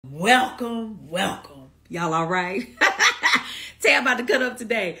Welcome, welcome. Y'all all right? Tay about to cut up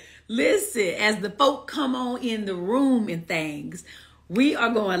today. Listen, as the folk come on in the room and things, we are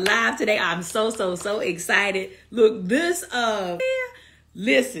going live today. I'm so excited. Look,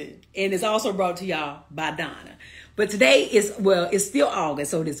 listen, and it's also brought to y'all by Donna. But today it's still August,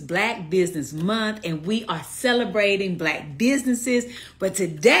 so it's Black Business Month, and we are celebrating Black businesses. But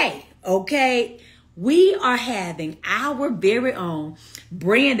today, okay, we are having our very own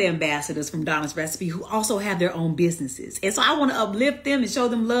brand ambassadors from Donna's Recipe who also have their own businesses. And so I want to uplift them and show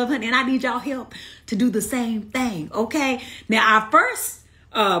them love, honey, and I need y'all help to do the same thing, okay? Now, our first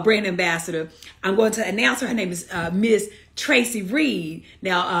brand ambassador, I'm going to announce her. Her name is Miss Tracy Reed.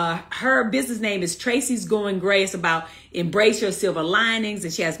 Now, her business name is TraysGoingGray. It's about embrace your silver linings,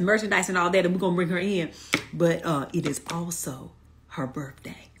 and she has merchandise and all that, and we're going to bring her in. But it is also her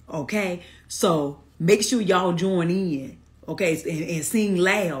birthday, okay? So make sure y'all join in, okay, and sing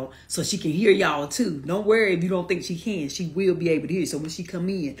loud so she can hear y'all too. Don't worry if you don't think she can. She will be able to hear you. So when she come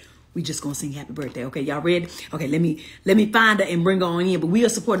in, we just gonna sing happy birthday. Okay, y'all ready? Okay, let me find her and bring her on in. But we are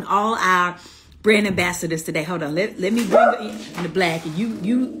supporting all our brand ambassadors today. Hold on, let me bring her in. The Blackie,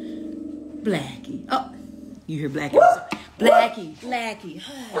 you Blackie. Oh, you hear Blackie? Blackie.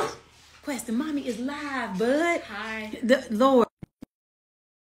 Hush. Question, mommy is live, bud. Hi. The Lord.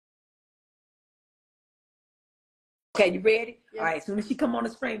 Okay, you ready? Yeah. All right, as soon as she come on the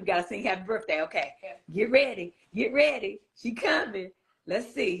screen, we gotta sing happy birthday. Okay, yeah. Get ready. She coming.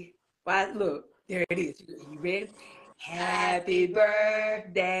 Let's see. Why? Look, there it is. You ready? Happy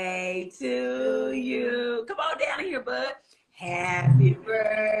birthday to you. Come on down here, bud. Happy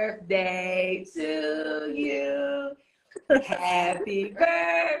birthday to you. Happy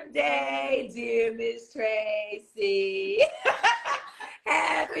birthday, dear Miss Tracy.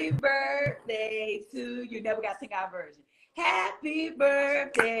 Happy birthday to you. Now we got to sing our version. Happy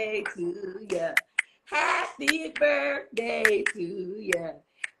birthday to you. Happy birthday to you.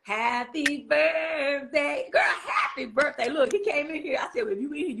 Happy birthday. Girl, happy birthday. Look, he came in here. I said, well, if you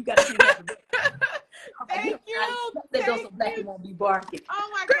in here, you got to sing happy birthday. Thank you. Thank you. So won't be barking. Oh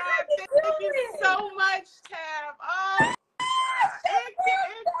my God. Thank you so much, Tab. Oh, thank you.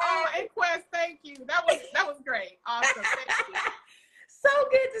 Oh, and Quest, thank you. That was great. Awesome. Thank you. So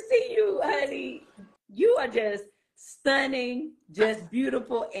good to see you, honey. You are just stunning, just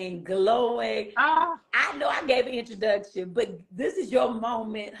beautiful and glowing. Oh. I know I gave an introduction, but this is your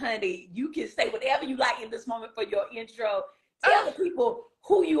moment, honey. You can say whatever you like in this moment for your intro. Tell the people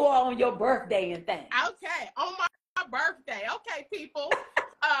who you are on your birthday and things. Okay, on my birthday. Okay, people.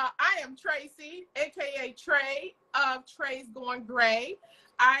 I am Tracy, aka Trey of TraysGoingGray.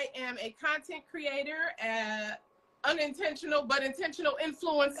 I am a content creator, unintentional but intentional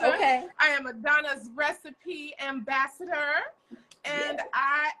influencer. Okay. I am a Donna's Recipe ambassador, and yeah.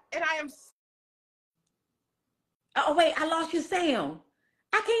 I am. Oh wait, I lost your sound.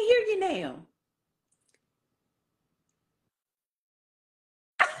 I can't hear you now.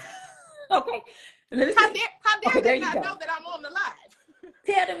 Okay. How dare they not know that I'm on the live?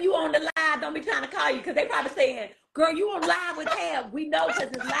 Tell them you on the live. Don't be trying to call you because they probably saying, "Girl, you on live with Tab." We know because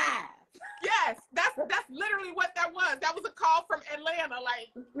it's live. Yes, that's literally what that was. That was a call from Atlanta.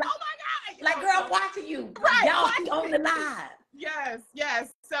 Like, oh my God! Like, girl, I'm watching you. Right, y'all on the live.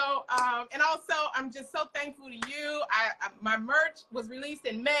 Yes. So, and also, I'm just so thankful to you. My merch was released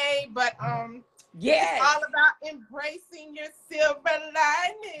in May, but yes, it's all about embracing your silver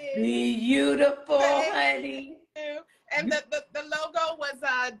lining. Beautiful, honey. And the logo was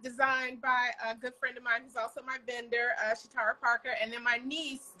designed by a good friend of mine who's also my vendor, Shatara Parker. And then my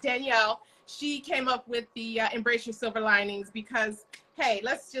niece, Danielle, she came up with the Embrace Your Silver Linings because, hey,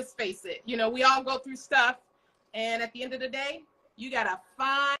 let's just face it. You know, we all go through stuff. And at the end of the day, you got to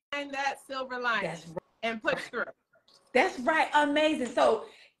find that silver lining and push through. That's right. Amazing. So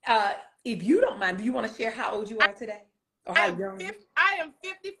if you don't mind, do you want to share how old you are today? Or how young? I am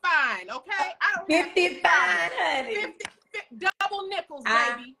 55, okay? I don't 55, honey. 50, double nickels,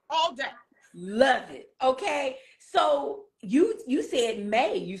 baby, all day. Love it. Okay. So you said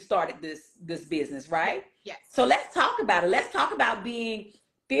May you started this business, right? Yes. So let's talk about it. Let's talk about being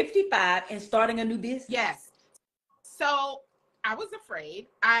 55 and starting a new business. Yes. So I was afraid.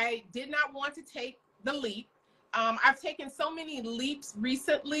 I did not want to take the leap. I've taken so many leaps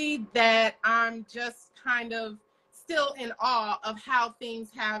recently that I'm just kind of still in awe of how things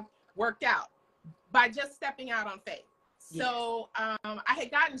have worked out by just stepping out on faith. Yes. So I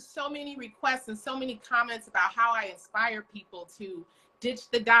had gotten so many requests and so many comments about how I inspire people to ditch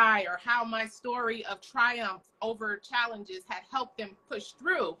the die or how my story of triumph over challenges had helped them push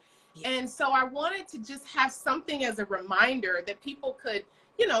through. Yes. And so I wanted to just have something as a reminder that people could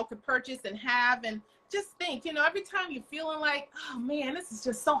you know, could purchase and have. And just think, you know, every time you're feeling like, oh man, this is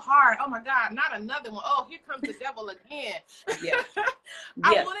just so hard. Oh my God, not another one. Oh, here comes the devil again. Yeah.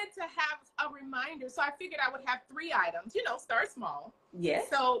 I Yeah. wanted to have a reminder. So I figured I would have 3 items, you know, start small. Yes.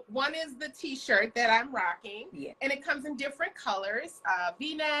 So one is the t-shirt that I'm rocking. Yeah. And it comes in different colors,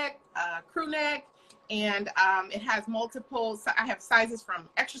 V-neck, crew neck, and it has multiple, I have sizes from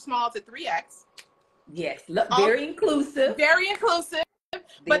extra small to 3X. Yes. Look, very inclusive. Very inclusive, but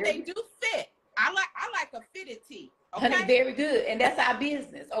Very. they do fit. I like a fitted tee. Okay? Honey, very good. And that's our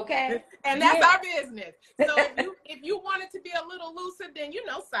business, okay? And that's our business. So if you want it to be a little looser, then, you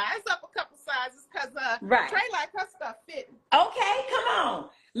know, size up a couple sizes, because right. Trey like her stuff fitting. Okay, come on.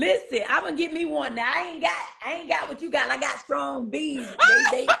 Listen, I'm gonna get me one now. I ain't got what you got. I got strong B's.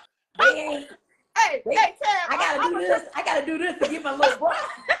 They ain't. Hey, Tab, I gotta do this to get my little bra.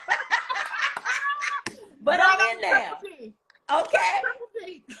 But I'm in there. Okay.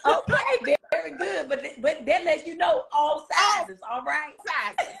 Okay, very good. But that lets you know all sizes, all right?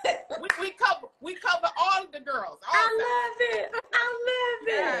 Sizes. we cover all of the girls. I love it.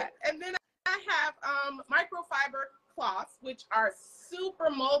 Yeah. And then I have microfiber cloths, which are super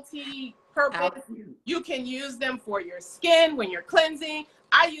multi-purpose. You can use them for your skin when you're cleansing.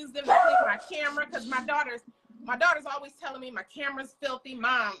 I use them to clean my camera, because my daughter's always telling me my camera's filthy.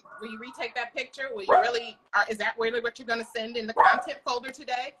 Mom, will you retake that picture? Will you really, is that really what you're going to send in the content folder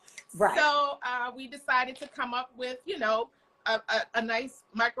today? Right. So we decided to come up with, you know, a nice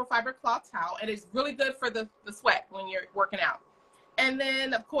microfiber cloth towel, and it's really good for the sweat when you're working out. And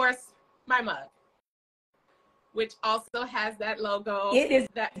then, of course, my mug, which also has that logo. It is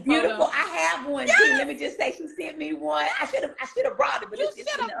that beautiful. photo. I have one too. Let me just say, she sent me one. I should have brought it, but it's in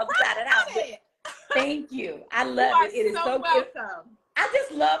the other side of the house. Thank you. I love it. It is so welcome. good. I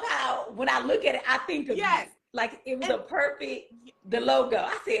just love how when I look at it, I think of you. Like it was a perfect the logo.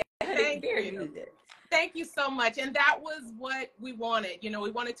 I said, thank very you. good. Thank you so much. And that was what we wanted. You know,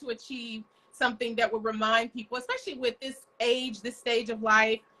 we wanted to achieve something that would remind people, especially with this age, this stage of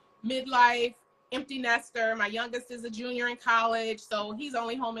life, midlife, empty nester. My youngest is a junior in college, so he's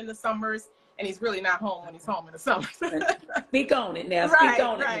only home in the summers, and he's really not home when he's home in the summers. Speak on it now. Right, Speak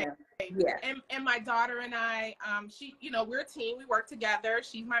on right. it now. Yeah. And my daughter and I, she, you know, we're a team. We work together.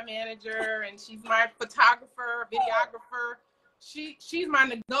 She's my manager, and she's my photographer, videographer. She's my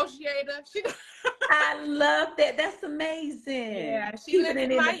negotiator. I love that. That's amazing. Yeah, keeping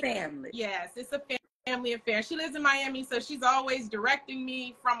it in the family. Yes, it's a family affair. She lives in Miami, so she's always directing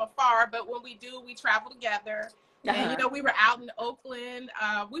me from afar. But when we do, we travel together. And you know, we were out in Oakland.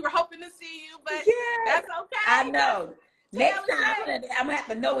 We were hoping to see you, but that's okay. I know. Next time, I'm gonna have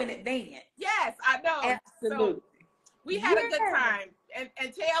to know in advance. Yes, I know. Absolutely. So we had a good time, and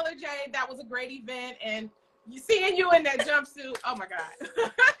Taylor J, that was a great event, and seeing you in that jumpsuit, oh my God.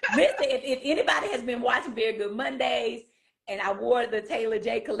 Listen, if anybody has been watching Very Good Mondays, and I wore the Taylor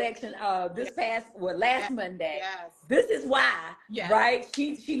J collection last Monday. Yes. This is why, right?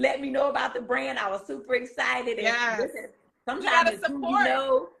 She let me know about the brand. I was super excited. And listen, sometimes it's who you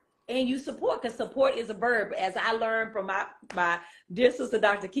know and you support, because support is a verb. As I learned from my dear sister,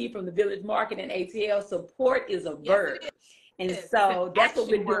 Dr. Key from the Village Market and ATL, support is a verb. And so that's what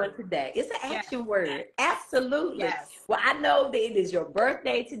we're doing today. It's an action word. Absolutely. Yes. Well, I know that it is your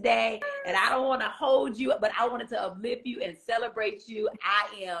birthday today, and I don't want to hold you, but I wanted to uplift you and celebrate you.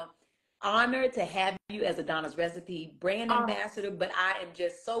 I am honored to have you as a Donna's Recipe brand ambassador, but I am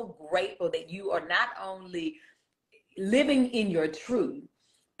just so grateful that you are not only living in your truth,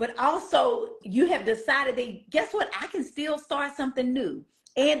 but also you have decided that, guess what, I can still start something new,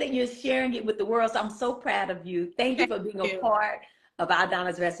 and that you're sharing it with the world. So I'm so proud of you. Thank you for being a part of our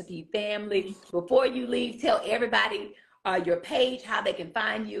Donna's Recipe family. Before you leave, tell everybody your page, how they can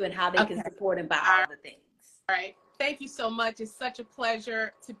find you, and how they can support and buy all the things. All right. Thank you so much. It's such a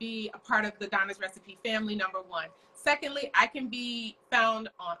pleasure to be a part of the Donna's Recipe family, number one. Secondly, I can be found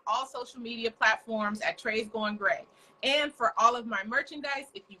on all social media platforms at TraysGoingGray. And for all of my merchandise,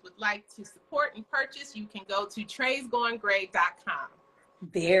 if you would like to support and purchase, you can go to TraysGoingGray.com.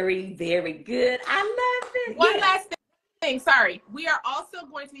 Very, very good. I love it. One last thing. Sorry. We are also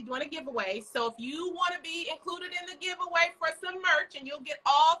going to be doing a giveaway. So if you want to be included in the giveaway for some merch, and you'll get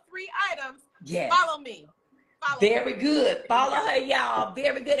all 3 items, follow me. Very good. Follow her, y'all.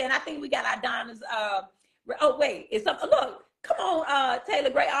 Very good. And I think we got our Donna's. Oh wait, it's up. Look, come on, Taylor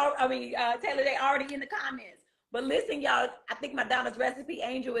Gray. Taylor Day already in the comments. But listen, y'all. I think my Donna's Recipe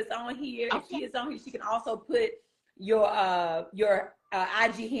Angel is on here. If she is on here, she can also put your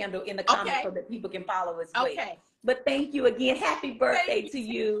IG handle in the comments so that people can follow as well. Okay. But thank you again. Happy birthday to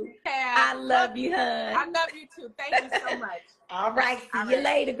you. I love you, hon. I love you too. Thank you so much. All right. See you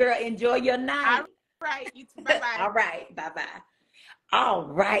later, girl. Enjoy your night. All right. You too. Bye-bye. All right. Bye-bye. All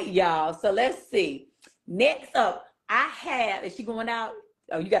right, y'all. So let's see. Next up, I have, is she going out?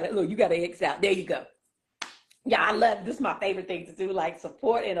 Oh, you got to X out. There you go. Yeah, I love this. Is my favorite thing to do, like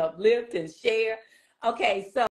support and uplift and share. Okay, so